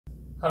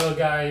Hello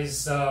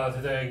guys,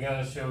 today I'm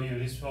gonna show you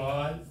this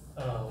one.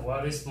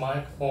 This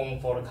microphone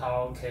for the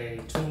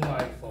karaoke, two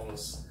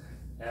microphones,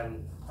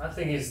 and I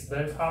think it's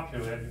very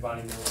popular.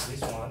 Everybody knows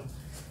this one.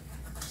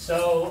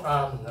 So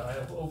I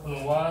have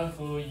opened one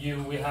for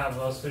you. We have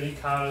a 3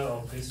 color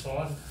of this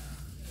one.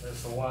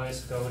 The one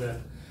is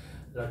golden,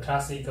 the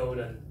classic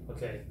golden.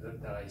 Okay,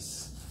 look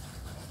nice.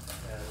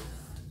 And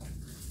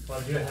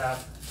what you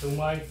have 2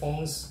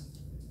 microphones,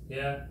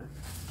 yeah.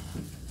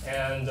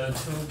 And 2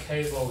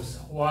 cables.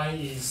 One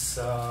is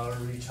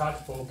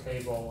rechargeable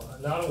cable.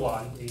 Another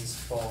one is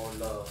for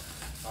the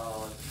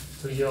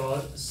to your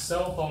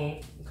cell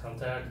phone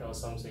contact or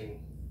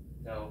something.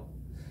 No,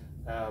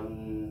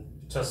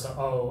 just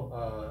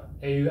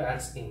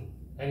AUX in.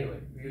 Anyway,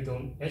 you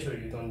don't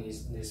need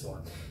this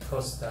one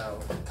because the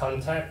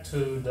contact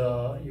to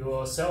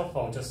your cell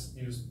phone just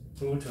use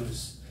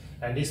Bluetooth,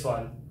 and this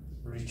one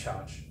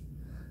recharge.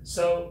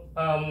 So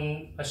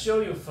I show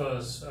you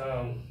first.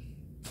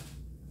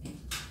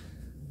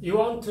 You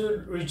want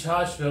to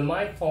recharge the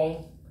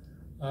microphone.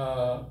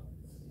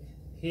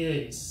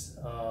 Here is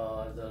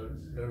the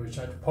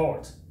recharge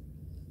port.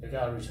 You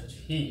gotta recharge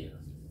here.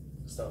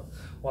 So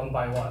one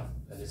by one,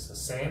 and it's the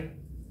same.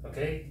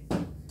 Okay.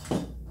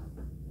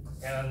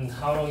 And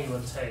how long it will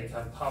take?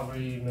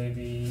 Probably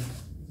maybe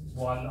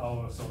 1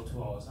 hour or so,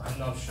 2 hours. I'm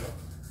not sure.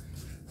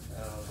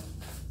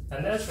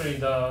 And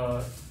actually,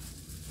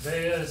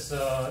 there's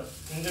a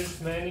English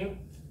menu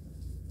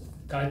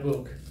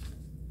guidebook.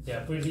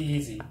 Yeah, pretty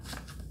easy.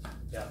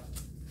 Yeah,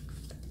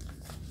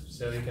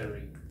 so you can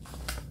read.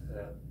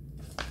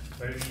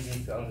 Very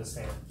easy to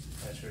understand,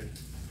 actually.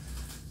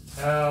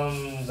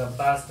 The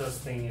best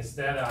thing is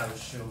that I'll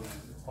show you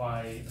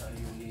why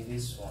you need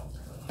this one.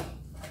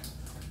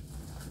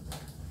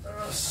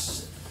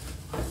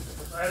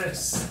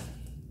 Alex,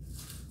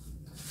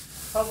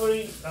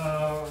 probably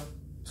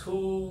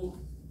 2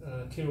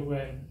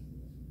 kilogram.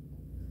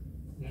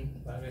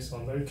 Like this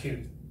one, very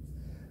cute.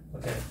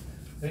 Okay.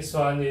 This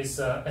one is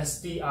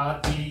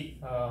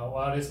SDRD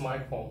wireless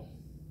microphone,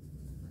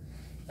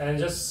 and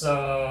just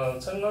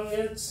turn on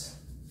it.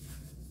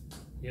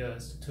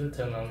 Yes, to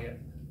turn on it.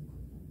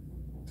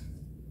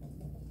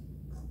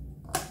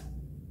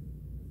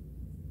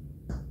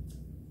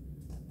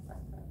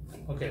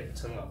 Okay,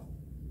 turn on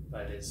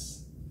like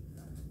this.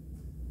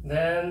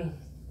 Then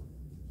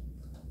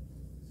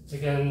you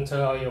can turn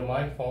on your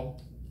microphone.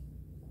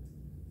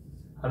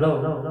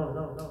 Hello.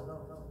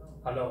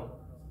 Hello.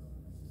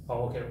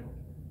 Oh, okay.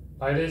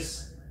 Like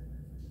this.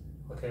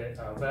 Okay,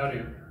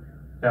 value.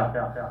 Yeah.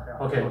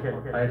 Okay,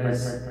 like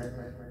this.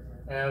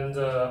 And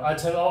I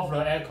turn off the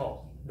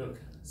echo. Look,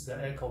 it's the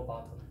echo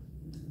button.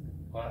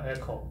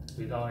 Echo,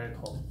 without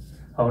echo.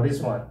 Oh, this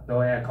one,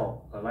 no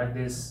echo. Like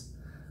this.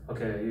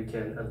 Okay, you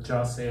can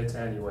adjust it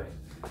anyway.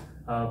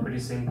 Pretty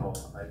simple.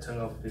 I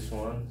turn off this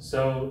one.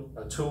 So,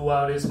 2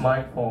 wireless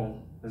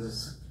microphone. This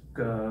is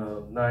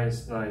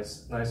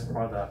nice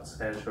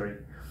products actually.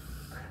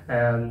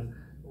 And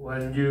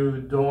when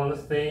you don't want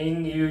to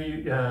think,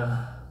 you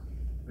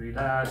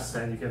relax,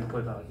 and you can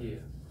put on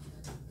here.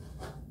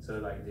 So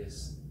like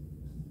this.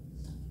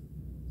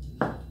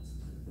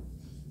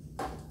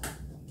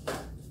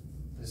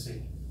 You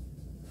see,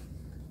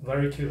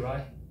 very cute,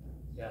 right?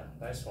 Yeah,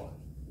 nice one.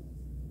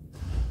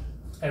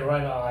 And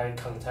right now I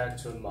connect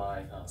to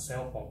my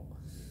cell phone.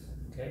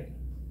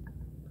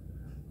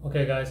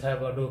 Okay, guys,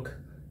 have a look.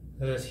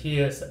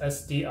 Here's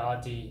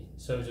SDRD.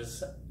 So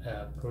just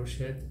push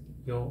it.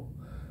 Your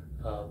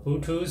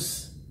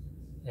Bluetooth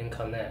and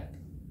connect.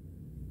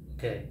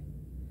 Okay,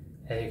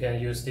 and you can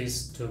use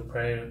this to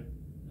play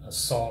a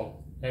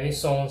song, any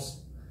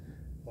songs,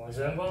 for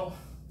example.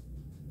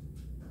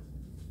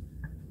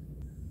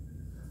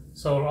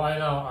 So right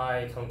now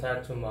I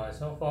contact to my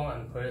cell phone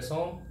and play a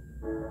song,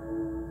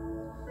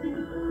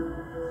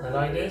 and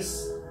like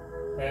this.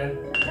 And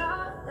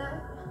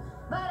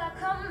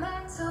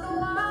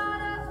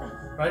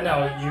right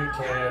now you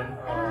can,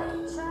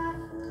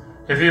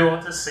 if you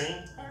want to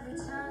sing.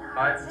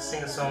 I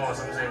sing a song or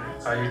something.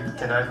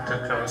 Can I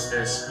close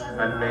this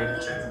and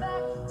make it?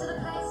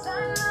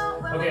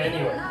 Okay,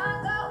 anyway,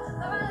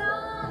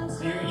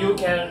 you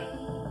can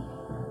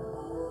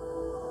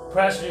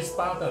press this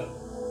button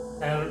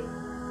and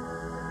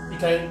you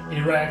can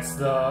erect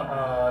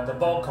the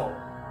vocal.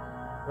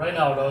 Right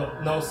now,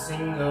 no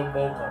single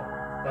vocal,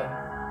 but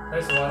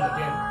let's one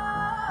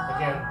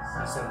again,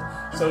 listen.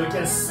 So you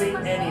can sing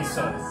any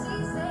song.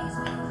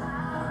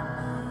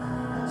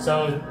 So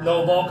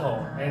no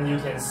vocal, and you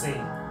can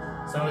sing.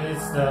 So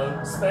it's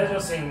the special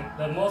thing.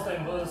 The most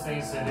important thing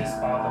is this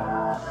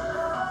button.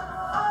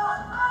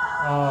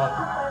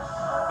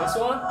 This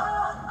one?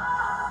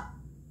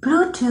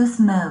 Bluetooth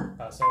mode.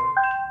 Sorry.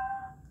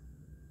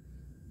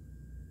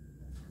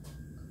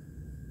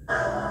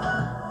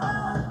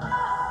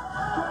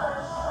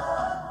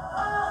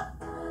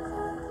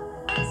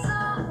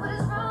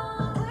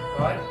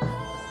 Right?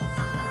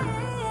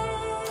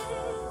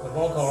 The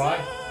vocal,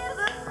 right?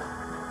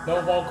 No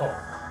vocal.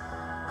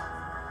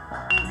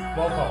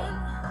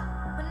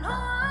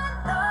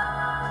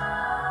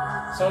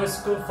 So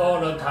it's good for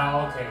the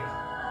karaoke.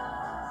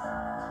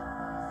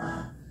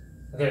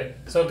 Okay,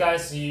 so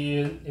guys,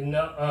 you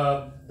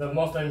know the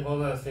most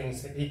important thing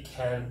is it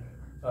can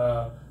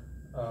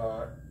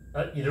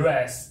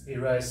erase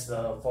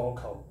the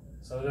vocal.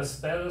 So the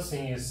special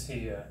thing is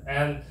here,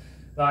 and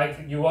like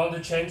you want to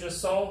change a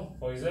song,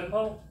 for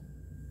example,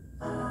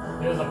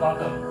 here's a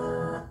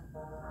button.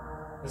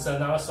 It's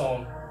another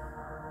song,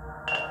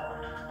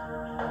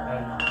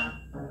 and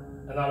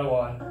another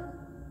one,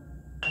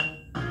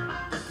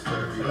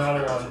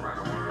 another one.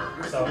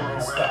 So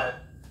it's stop.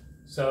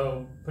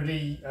 So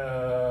pretty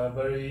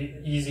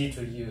very easy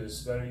to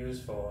use, very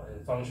useful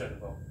and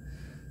functional.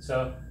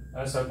 So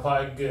that's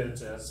quite good.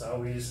 So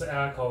with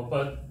echo,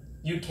 but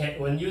you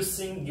can when you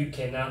sing you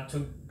cannot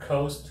too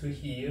close to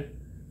here,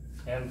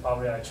 and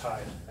probably I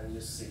tried and you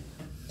see.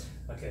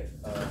 Okay.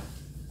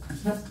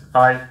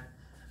 Right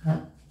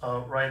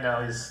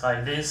now it's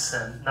like this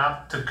and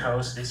not too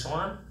close this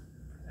one,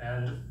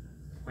 and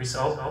with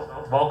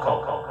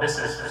vocal. This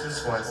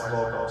one's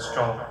vocal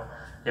strong.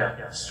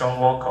 Yeah, strong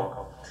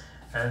vocal.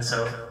 And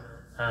so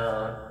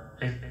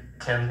it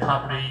can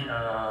probably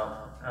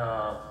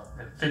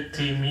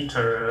 50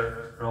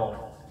 meter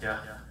long, yeah.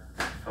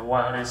 The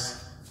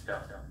wireless,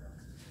 yeah.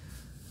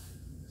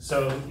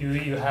 So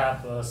you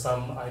have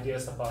some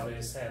ideas about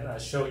this, and I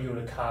show you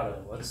the color.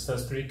 What's the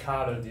 3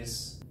 color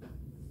this?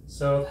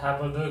 So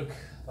have a look.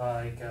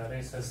 Like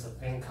this is the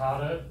pink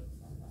color,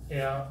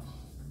 yeah.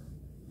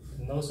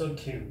 And also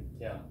cute,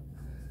 yeah.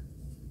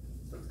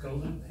 The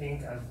golden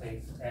pink, I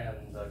think,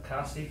 and the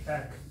classic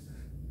black.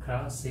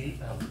 Classy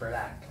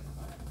black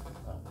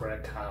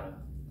color.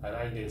 I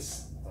like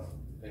this.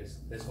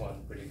 This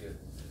one pretty good.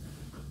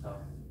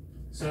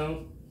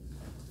 So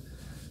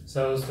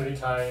 3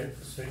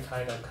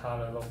 kind of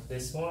color of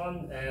this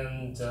one,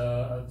 and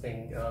I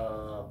think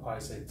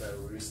price is very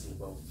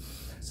reasonable.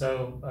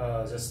 So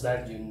just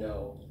let you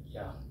know.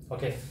 Yeah.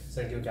 Okay.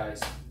 Thank you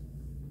guys.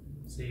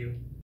 See you.